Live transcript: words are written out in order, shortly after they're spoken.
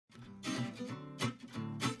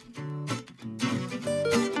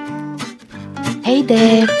Hey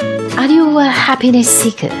there! Are you a happiness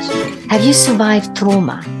seeker? Have you survived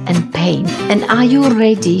trauma and pain? And are you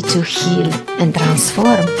ready to heal and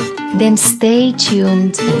transform? Then stay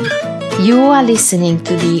tuned in. You are listening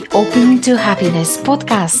to the Open to Happiness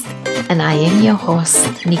podcast, and I am your host,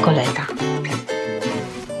 Nicoleta.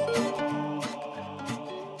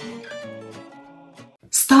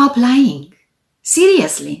 Stop lying.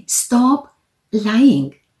 Seriously, stop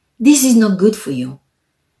lying. This is not good for you.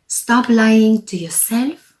 Stop lying to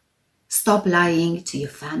yourself. Stop lying to your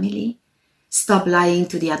family. Stop lying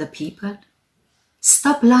to the other people.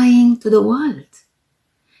 Stop lying to the world.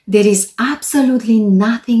 There is absolutely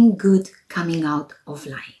nothing good coming out of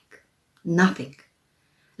lying. Nothing.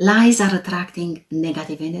 Lies are attracting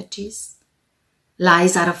negative energies.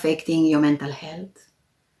 Lies are affecting your mental health.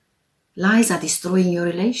 Lies are destroying your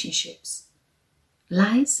relationships.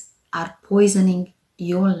 Lies are poisoning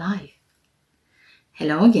your life.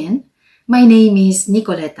 Hello again. My name is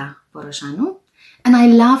Nicoleta and I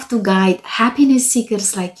love to guide happiness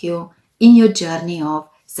seekers like you in your journey of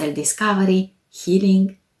self-discovery,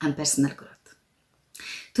 healing, and personal growth.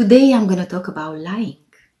 Today I'm going to talk about lying.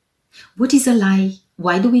 What is a lie?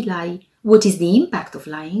 Why do we lie? What is the impact of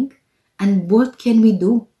lying? And what can we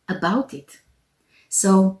do about it?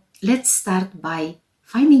 So let's start by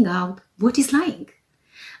finding out what is lying.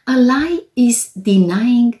 A lie is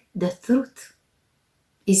denying the truth,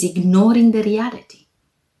 is ignoring the reality.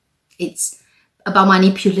 It's about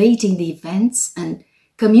manipulating the events and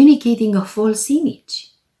communicating a false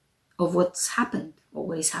image of what's happened or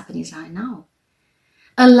what is happening right now.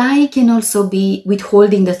 A lie can also be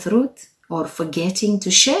withholding the truth or forgetting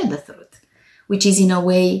to share the truth, which is in a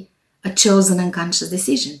way a chosen unconscious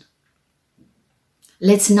decision.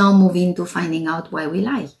 Let's now move into finding out why we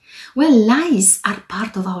lie. Well, lies are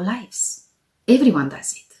part of our lives. Everyone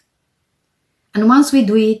does it. And once we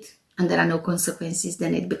do it and there are no consequences,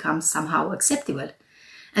 then it becomes somehow acceptable.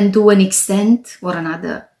 And to an extent or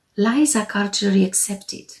another, lies are culturally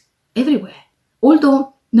accepted everywhere,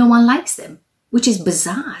 although no one likes them, which is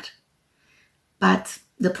bizarre. But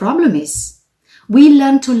the problem is, we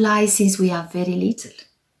learn to lie since we are very little.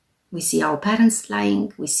 We see our parents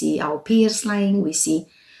lying, we see our peers lying, we see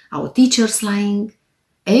our teachers lying.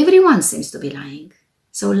 Everyone seems to be lying.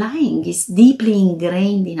 So lying is deeply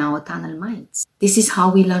ingrained in our tunnel minds. This is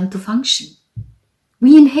how we learn to function.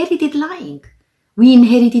 We inherited lying. We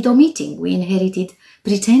inherited omitting. We inherited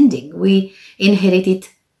pretending. We inherited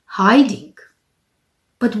hiding.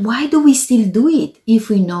 But why do we still do it if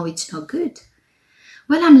we know it's not good?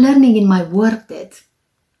 Well, I'm learning in my work that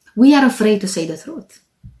we are afraid to say the truth.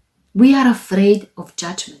 We are afraid of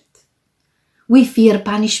judgment. We fear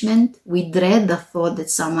punishment. We dread the thought that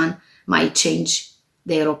someone might change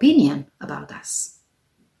their opinion about us.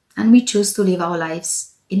 And we choose to live our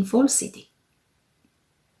lives in falsity.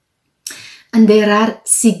 And there are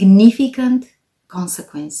significant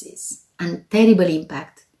consequences and terrible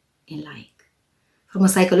impact in lying. From a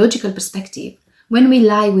psychological perspective, when we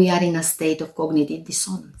lie, we are in a state of cognitive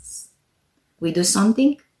dissonance. We do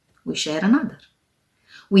something, we share another.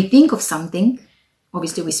 We think of something,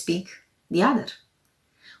 obviously we speak the other.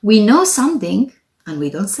 We know something and we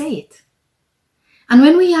don't say it. And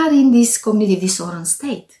when we are in this cognitive dissonance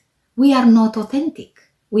state, we are not authentic.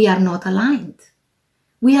 We are not aligned.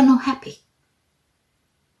 We are not happy.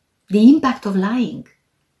 The impact of lying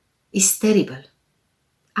is terrible.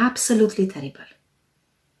 Absolutely terrible.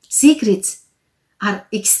 Secrets are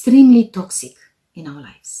extremely toxic in our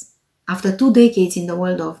lives. After 2 decades in the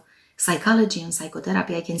world of psychology and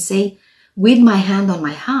psychotherapy, I can say with my hand on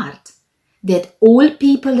my heart that all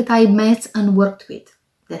people that I met and worked with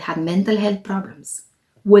that had mental health problems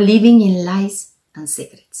were living in lies and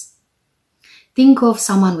secrets. Think of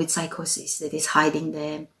someone with psychosis that is hiding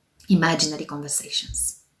their imaginary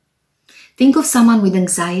conversations. Think of someone with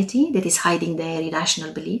anxiety that is hiding their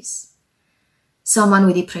irrational beliefs. Someone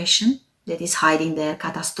with depression that is hiding their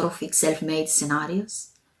catastrophic self-made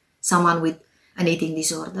scenarios. Someone with an eating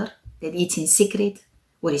disorder that eats in secret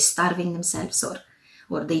or is starving themselves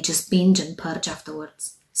or they just binge and purge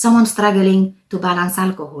afterwards. Someone struggling to balance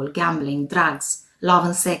alcohol, gambling, drugs, love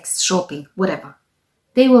and sex, shopping, whatever.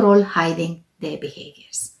 They were all hiding their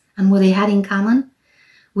behaviors. And what they had in common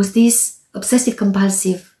was this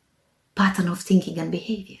obsessive-compulsive pattern of thinking and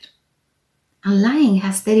behavior. And lying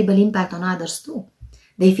has terrible impact on others too.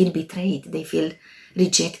 They feel betrayed, they feel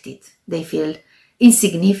rejected, they feel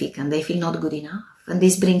insignificant, they feel not good enough. And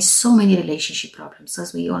this brings so many relationship problems,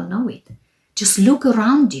 as we all know it. Just look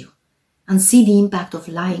around you and see the impact of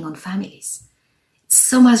lying on families.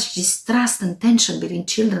 So much distrust and tension between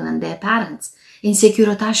children and their parents, insecure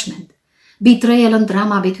attachment, betrayal and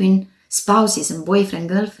drama between spouses and boyfriend,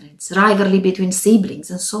 girlfriends, rivalry between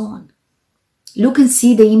siblings, and so on. Look and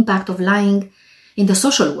see the impact of lying in the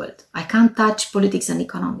social world. I can't touch politics and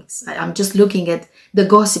economics. I'm just looking at the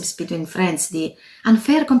gossips between friends, the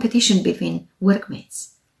unfair competition between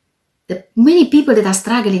workmates, the many people that are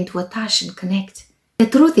struggling to attach and connect. The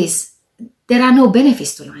truth is, there are no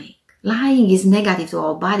benefits to lying. Lying is negative to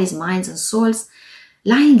our bodies, minds, and souls.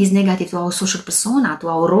 Lying is negative to our social persona, to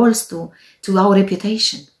our roles, to our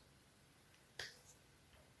reputation.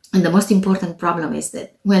 And the most important problem is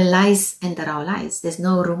that when lies enter our lives, there's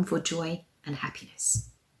no room for joy and happiness.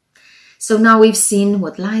 So now we've seen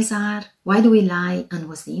what lies are, why do we lie, and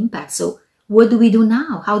what's the impact. So what do we do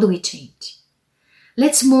now? How do we change?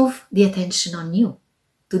 Let's move the attention on you,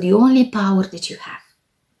 to the only power that you have,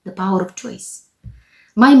 the power of choice.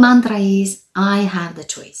 My mantra is, I have the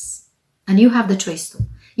choice. And you have the choice too.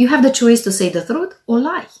 You have the choice to say the truth or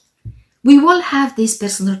lie. We all have this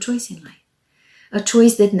personal choice in life, a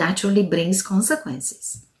choice that naturally brings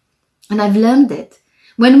consequences. And I've learned that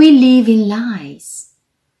when we live in lies,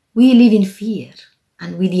 we live in fear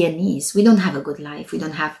and with the unease. We don't have a good life. We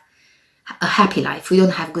don't have a happy life. We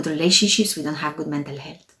don't have good relationships. We don't have good mental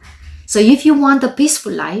health. So if you want a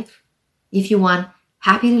peaceful life, if you want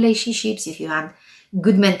happy relationships, if you want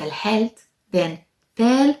good mental health, then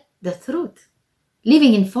tell the truth.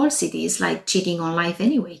 Living in falsity is like cheating on life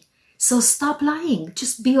anyway. So stop lying.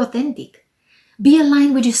 Just be authentic. Be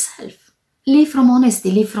aligned with yourself. Live from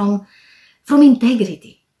honesty. Live from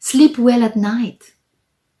integrity. Sleep well at night.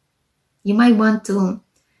 You might want to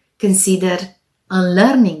consider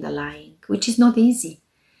unlearning the lying, which is not easy.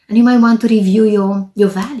 And you might want to review your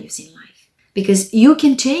values in life, because you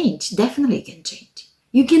can change, definitely can change.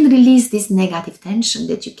 You can release this negative tension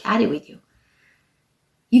that you carry with you.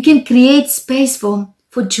 You can create space for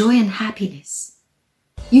joy and happiness.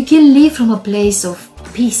 You can live from a place of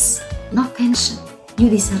peace, not tension. You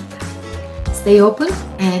deserve that. Stay open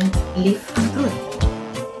and live from truth.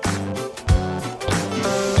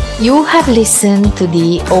 You have listened to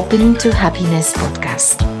the Open to Happiness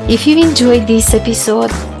podcast. If you enjoyed this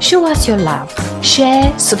episode, show us your love,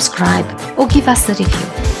 share, subscribe, or give us a review.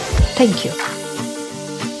 Thank you.